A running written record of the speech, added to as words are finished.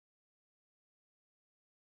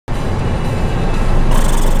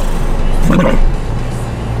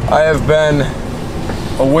I have been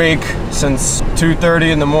awake since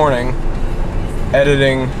 2:30 in the morning,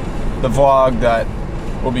 editing the vlog that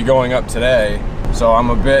will be going up today. So I'm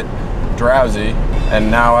a bit drowsy,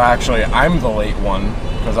 and now actually I'm the late one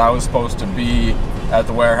because I was supposed to be at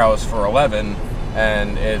the warehouse for 11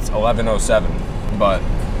 and it's 11:07, but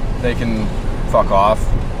they can fuck off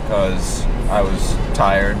because I was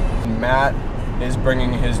tired. Matt is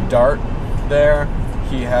bringing his dart there.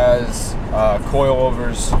 He has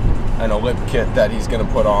coilovers and a lip kit that he's gonna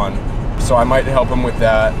put on, so I might help him with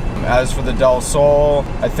that. As for the Del Sol,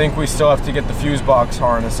 I think we still have to get the fuse box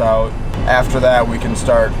harness out. After that, we can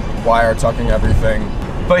start wire tucking everything.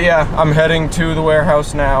 But yeah, I'm heading to the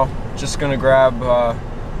warehouse now. Just gonna grab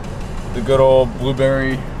the good old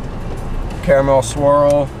blueberry caramel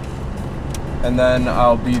swirl, and then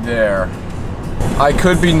I'll be there. I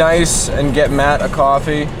could be nice and get Matt a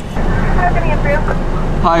coffee.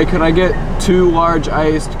 Hi, could I get 2 large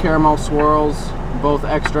iced caramel swirls, both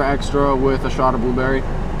extra extra with a shot of blueberry?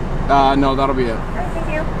 No, that'll be it.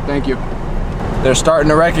 Thank you. Thank you. They're starting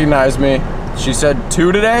to recognize me. She said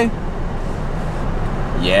 2 today?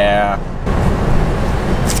 Yeah.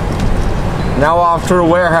 Now off to the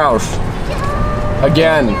warehouse.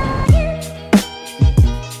 Again.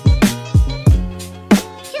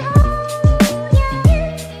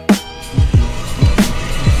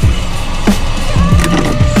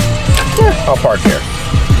 I'll park here.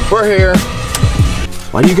 We're here.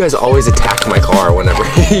 Why do you guys always attack my car whenever?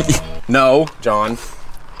 No, John.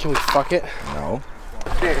 Can we fuck it? No.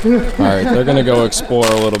 Alright, they're gonna go explore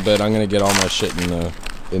a little bit. I'm gonna get all my shit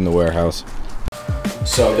in the warehouse.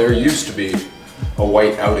 So there used to be a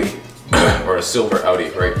white Audi, or a silver Audi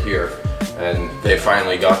right here, and they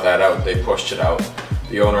finally got that out. They pushed it out.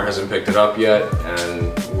 The owner hasn't picked it up yet,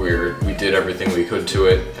 and we did everything we could to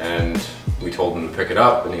it, and we told him to pick it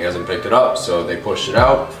up, and he hasn't picked it up, so they pushed it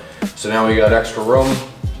out. So now we got extra room.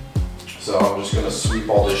 So I'm just gonna sweep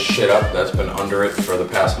all this shit up that's been under it for the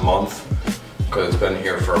past month, because it's been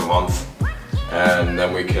here for a month, and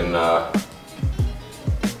then we can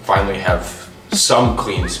finally have some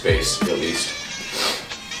clean space at least.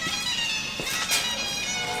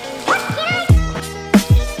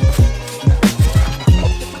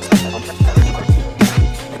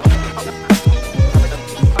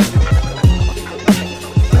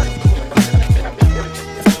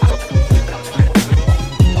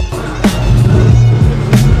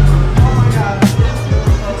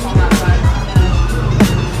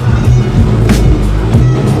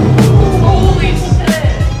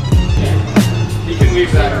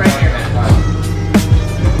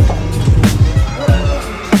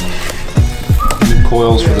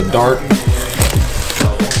 Coils for the dart. We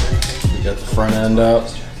got the front end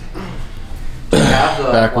out.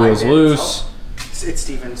 Back wheel's loose. It's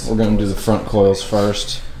Stevens. We're gonna do the front coils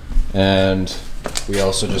first, and we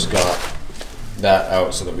also just got that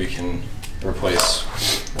out so that we can replace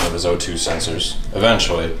one of his O2 sensors.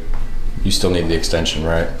 Eventually, you still need the extension,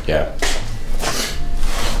 right? Yeah.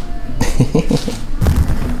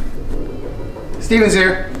 Stevens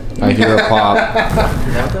here. I hear a pop. Is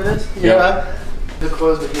that what that is? Yeah. The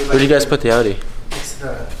clothes, but Where do you guys put the Audi? It's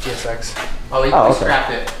the GSX. Oh, we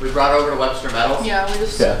scrapped it. We brought it over to Webster Metals. Yeah, we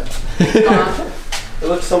just It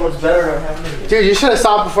looks so much better than having it here. Dude, you should have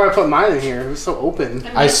stopped before I put mine in here. It was so open.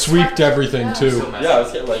 I sweeped everything too. So Yeah, I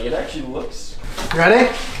was getting like, it actually looks. You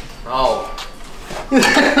ready? Oh.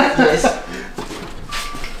 Yes.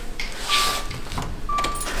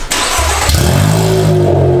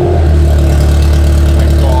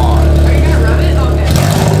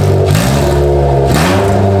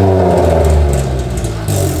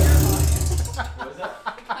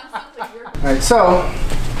 Alright, so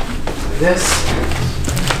this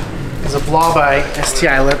is a blow-by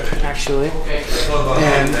STI lip, actually,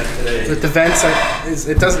 and with the vents, it's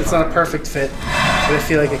not a perfect fit, but I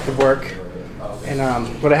feel like it could work. And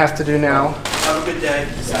what I have to do now Have a good day.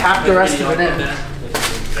 is tap the rest of it in,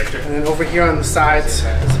 and then over here on the sides,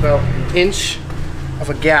 it's about an inch of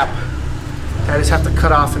a gap that I just have to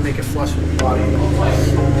cut off and make it flush with the body.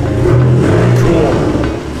 Cool.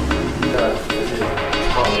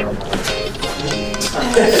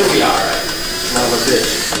 It'll be alright. Son of a bitch.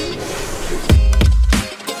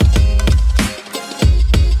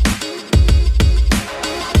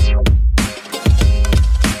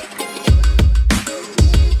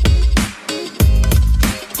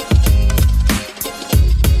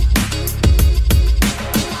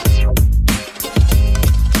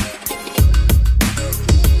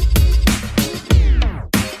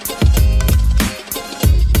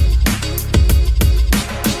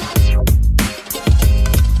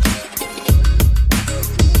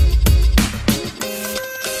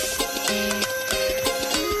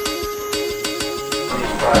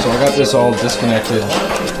 this all disconnected,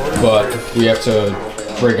 but we have to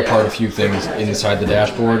break apart a few things inside the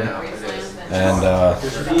dashboard and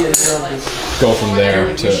go from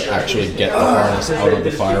there to actually get the harness out of the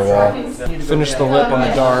firewall. Finish the lip on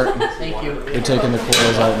the Dart. We're taking the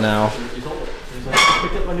coils out now.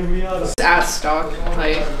 It's at stock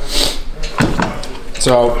height.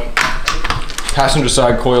 So, passenger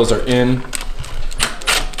side coils are in.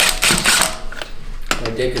 My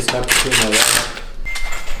dick is tucked between my legs.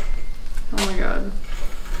 Oh my god.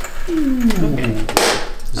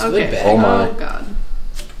 Okay. Oh my. Oh god.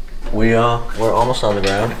 We're almost on the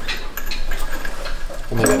ground.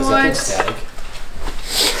 Oh my god, is that thing What? static?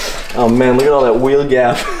 Oh man, look at all that wheel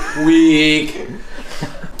gap. Weak.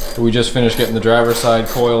 We just finished getting the driver's side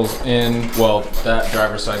coils in. Well, that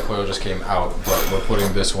driver's side coil just came out, but we're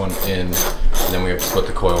putting this one in, and then we have to put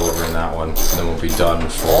the coil over in that one, and then we'll be done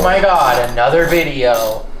for... Oh my god, another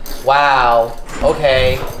video. Wow.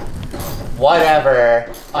 Okay. Whatever.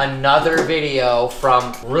 Another video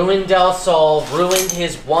from Ruined Del Sol. Ruined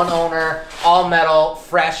his one owner, all metal,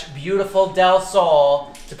 fresh, beautiful Del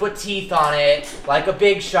Sol to put teeth on it like a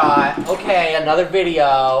big shot. Okay, another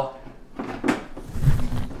video.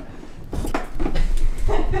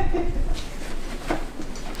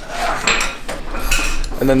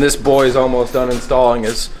 And then this boy is almost done installing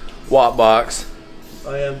his watt box.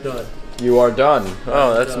 I am done. You are done.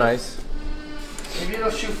 Oh, that's nice. Maybe it'll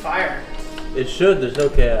shoot fire. It should, there's no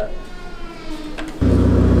cat.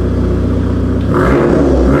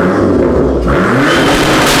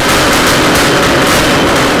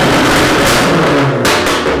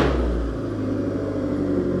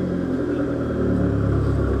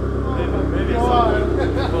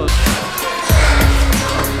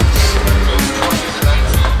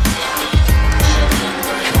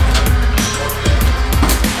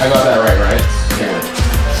 I got that right?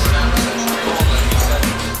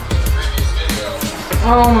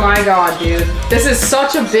 Oh my god, dude. This is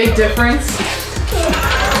such a big difference. Wait,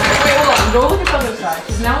 hold on. Go look at the other side,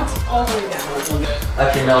 because now it's all the way down.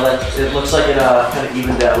 Actually, no, that it looks like it kind of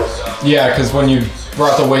evened out. Yeah, because when you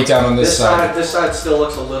brought the weight down on this side. This side still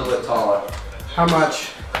looks a little bit taller. How much?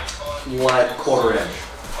 Like quarter inch.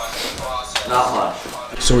 Not much.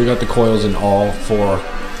 So we got the coils in all 4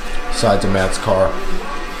 sides of Matt's car.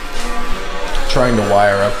 Trying to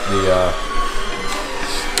wire up the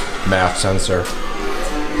MAF sensor.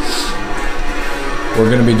 We're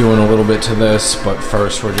gonna be doing a little bit to this, but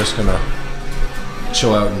first we're just gonna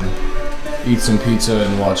chill out and eat some pizza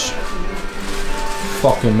and watch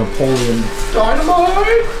fucking Napoleon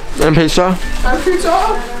Dynamite! And pizza? And pizza!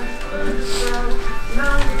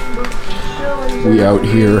 We out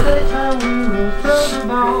here.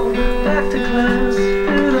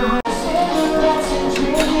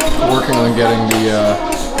 Working on getting the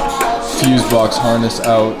fuse box harness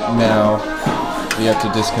out now. We have to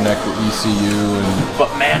disconnect the ECU and...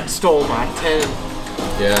 But Matt stole my 10.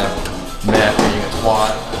 Yeah, Matt being a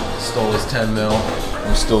twat stole his 10 mil.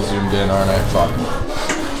 I'm still zoomed in, aren't I? Fuck.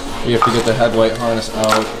 We have to get the headlight harness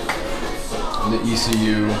out, the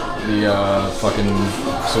ECU, the fucking...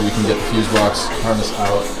 so we can get the fuse box harness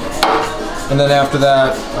out. And then after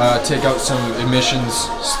that, take out some emissions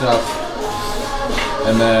stuff.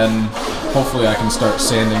 And then hopefully I can start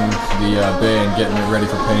sanding the bay and getting it ready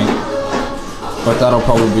for paint. But that'll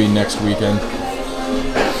probably be next weekend.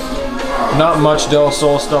 Not much Del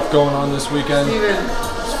Sol stuff going on this weekend.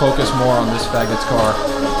 Let's focus more on this faggot's car.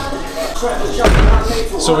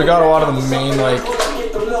 So we got a lot of the main like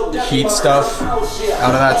heat stuff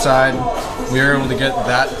out of that side. We were able to get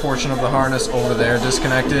that portion of the harness over there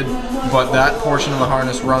disconnected, but that portion of the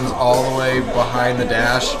harness runs all the way behind the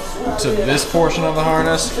dash to this portion of the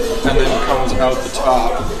harness and then comes out the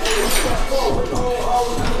top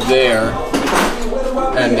there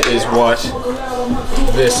and is what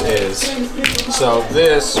this is. So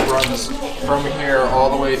this runs from here all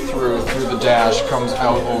the way through the dash, comes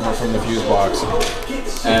out over from the fuse box,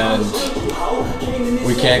 and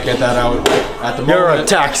we can't get that out at the moment. You're a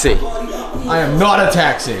taxi. I am not a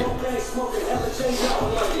taxi.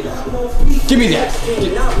 Give me that.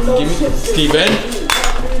 Give me that, Steven.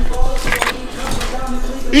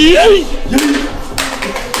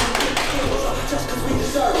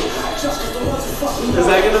 Is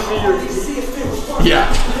that gonna be your... Yeah.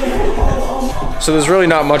 So there's really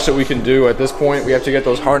not much that we can do at this point. We have to get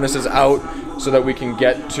those harnesses out so that we can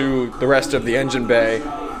get to the rest of the engine bay,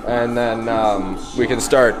 and then we can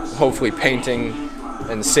start hopefully painting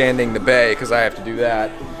and sanding the bay, because I have to do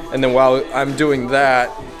that. And then while I'm doing that,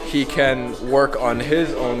 he can work on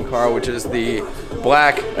his own car, which is the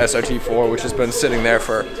black SRT4, which has been sitting there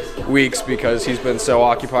for weeks because he's been so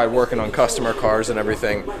occupied working on customer cars and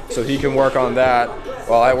everything. So he can work on that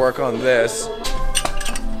while I work on this.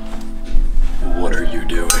 What are you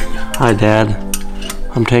doing? Hi, Dad.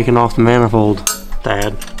 I'm taking off the manifold,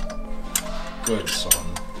 Dad. Good, son.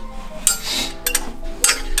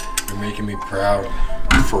 You're making me proud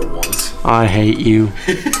for once. I hate you.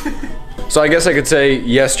 So I guess I could say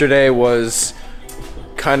yesterday was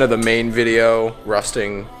kind of the main video,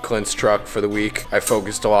 rusting Clint's truck for the week. I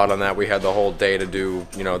focused a lot on that. We had the whole day to do,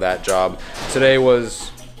 you know, that job. Today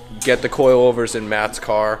was get the coilovers in Matt's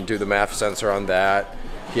car, do the MAF sensor on that.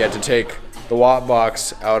 He had to take the watt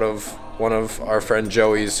box out of one of our friend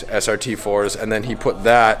Joey's SRT4s, and then he put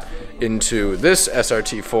that into this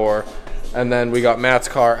SRT4. And then we got Matt's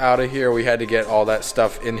car out of here. We had to get all that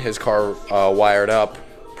stuff in his car wired up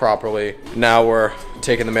properly. Now we're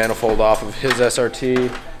taking the manifold off of his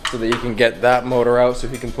SRT so that he can get that motor out so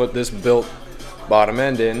he can put this built bottom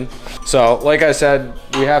end in. So like I said,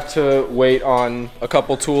 we have to wait on a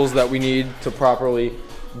couple tools that we need to properly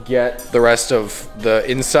get the rest of the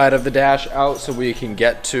inside of the dash out so we can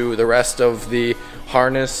get to the rest of the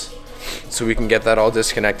harness, so we can get that all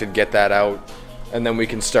disconnected, get that out, and then we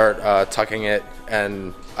can start tucking it,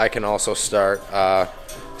 and I can also start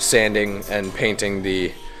sanding and painting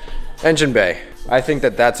the engine bay. I think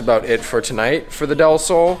that that's about it for tonight for the Del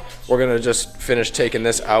Sol. We're gonna just finish taking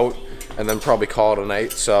this out and then probably call it a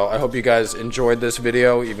night. So I hope you guys enjoyed this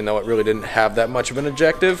video, even though it really didn't have that much of an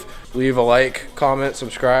objective. Leave a like, comment,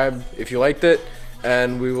 subscribe if you liked it,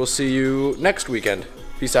 and we will see you next weekend.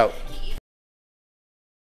 Peace out.